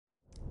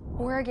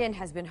Oregon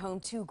has been home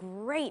to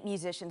great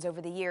musicians over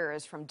the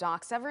years, from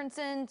Doc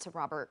Severinsen to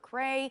Robert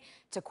Cray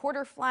to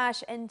Quarter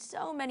Flash and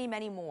so many,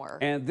 many more.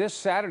 And this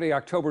Saturday,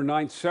 October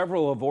 9th,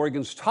 several of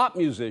Oregon's top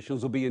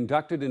musicians will be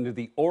inducted into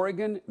the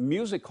Oregon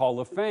Music Hall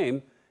of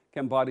Fame.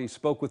 Ken Boddy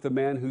spoke with the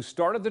man who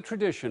started the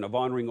tradition of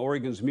honoring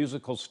Oregon's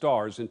musical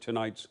stars in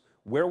tonight's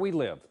Where We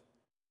Live.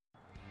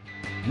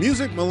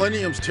 Music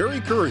Millennium's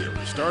Terry Currier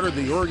started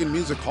the Oregon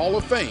Music Hall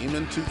of Fame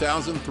in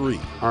 2003.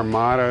 Our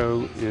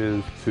motto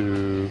is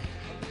to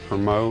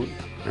promote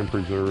and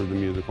preserve the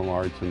musical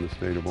arts in the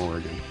state of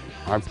Oregon.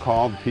 I've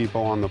called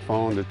people on the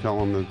phone to tell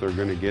them that they're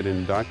going to get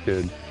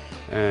inducted,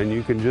 and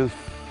you can just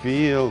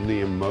feel the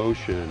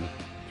emotion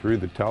through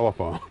the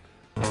telephone.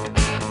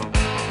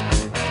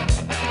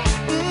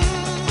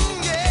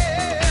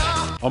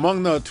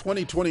 Among the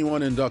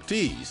 2021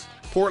 inductees,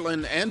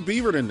 Portland and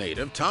Beaverton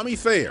native Tommy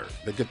Thayer,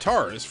 the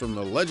guitarist from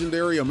the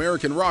legendary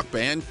American rock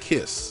band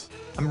Kiss.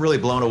 I'm really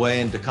blown away,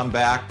 and to come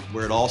back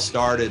where it all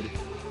started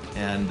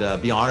and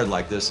be honored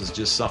like this is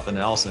just something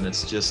else. And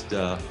it's just,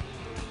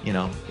 you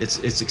know,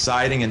 it's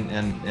exciting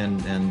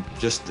and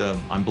just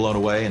I'm blown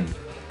away, and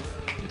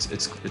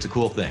it's a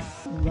cool thing.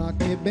 Rock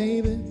me,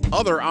 baby.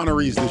 Other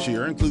honorees this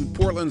year include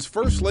Portland's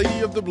First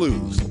Lady of the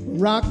Blues,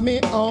 Rock me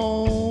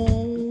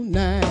all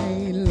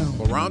night long.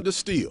 Miranda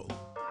Steele.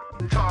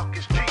 Talk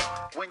is cheap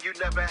when you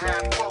never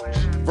had folks.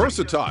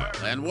 Versatile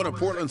and one of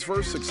Portland's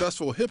first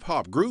successful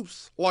hip-hop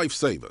groups,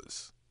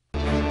 Lifesavers.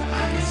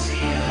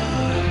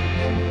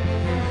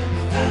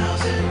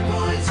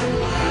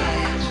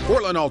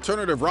 Portland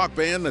alternative rock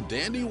band The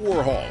Dandy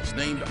Warhols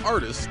named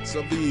Artists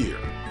of the Year.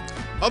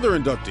 Other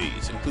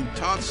inductees include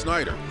Todd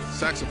Snyder,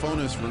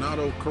 saxophonist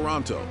Renato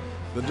Caranto,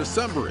 the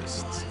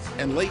Decemberists,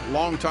 and late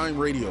longtime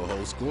radio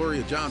hosts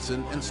Gloria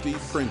Johnson and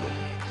Steve Pringle,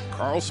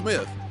 Carl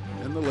Smith,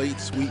 and the late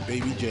Sweet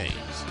Baby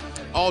James.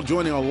 All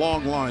joining a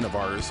long line of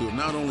artists who have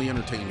not only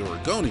entertained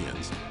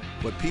Oregonians,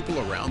 but people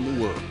around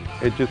the world.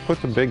 It just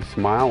puts a big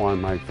smile on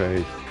my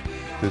face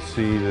to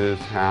see this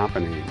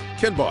happening.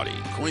 Ken Boddy,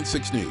 KOIN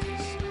 6 News.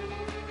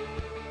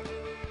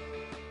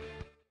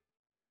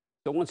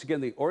 So once again,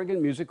 the Oregon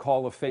Music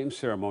Hall of Fame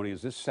ceremony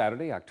is this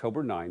Saturday,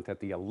 October 9th at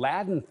the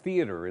Aladdin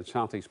Theater in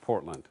Southeast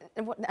Portland.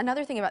 And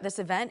another thing about this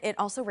event, it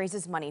also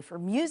raises money for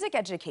music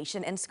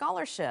education and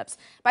scholarships.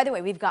 By the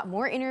way, we've got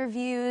more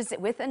interviews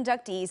with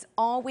inductees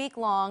all week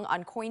long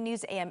on KOIN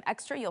News AM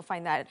Extra. You'll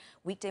find that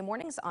weekday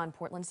mornings on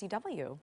Portland CW.